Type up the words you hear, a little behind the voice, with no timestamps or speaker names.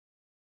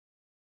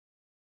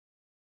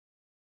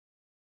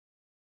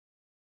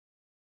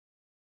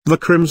The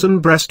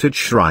crimson-breasted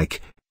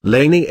shrike,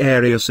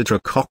 Laniarius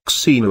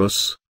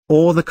atrococcineus,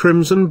 or the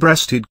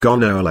crimson-breasted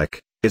gonolek,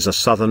 is a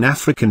southern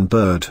African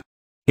bird.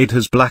 It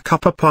has black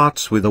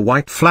upperparts with a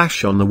white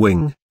flash on the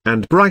wing,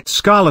 and bright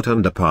scarlet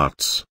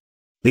underparts.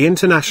 The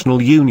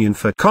International Union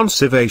for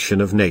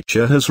Conservation of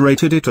Nature has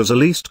rated it as a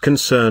least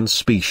concern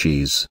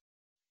species.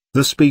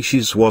 The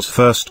species was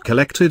first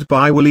collected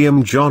by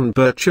William John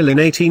Burchell in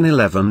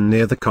 1811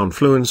 near the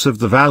confluence of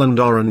the Vaal and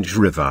Orange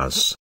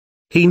Rivers.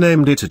 He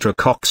named it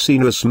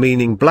atrococcineus,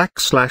 meaning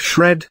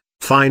black/red,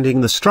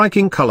 finding the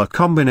striking color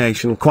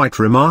combination quite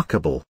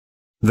remarkable.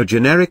 The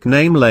generic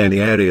name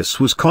Laniarius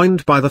was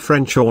coined by the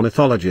French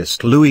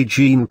ornithologist Louis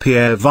Jean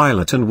Pierre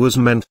Vieillot and was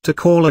meant to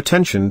call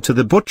attention to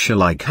the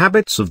butcher-like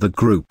habits of the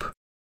group.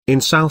 In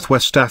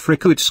southwest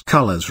Africa its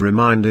colors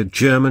reminded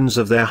Germans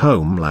of their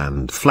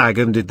homeland flag,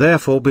 and it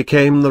therefore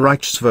became the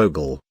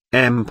Reichsvogel,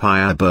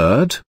 empire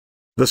bird.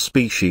 The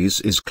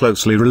species is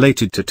closely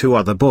related to two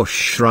other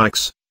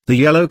bushshrikes, the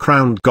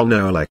yellow-crowned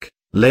gonolek,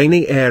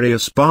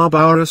 Laniarius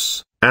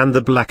barbarus, and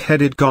the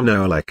black-headed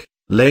gonolek,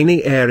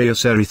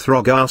 Laniarius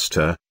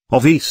erythrogaster,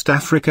 of East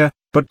Africa,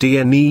 but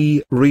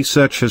DNA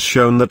research has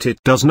shown that it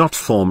does not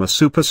form a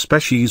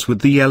superspecies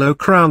with the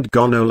yellow-crowned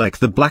gonolek,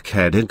 the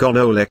black-headed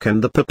gonolek,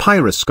 and the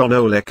papyrus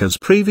gonolek as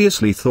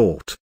previously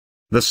thought.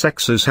 The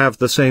sexes have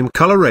the same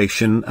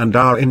coloration and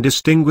are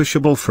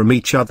indistinguishable from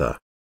each other.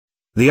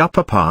 The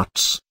upper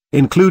parts,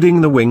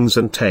 including the wings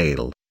and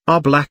tail, are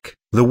black,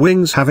 the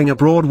wings having a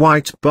broad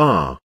white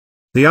bar.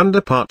 The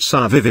underparts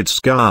are vivid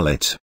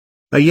scarlet.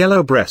 A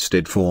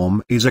yellow-breasted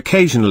form is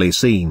occasionally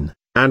seen,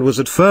 and was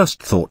at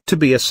first thought to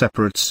be a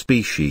separate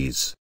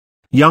species.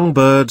 Young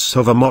birds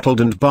have a mottled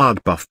and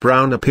barred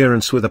buff-brown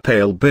appearance with a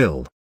pale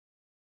bill,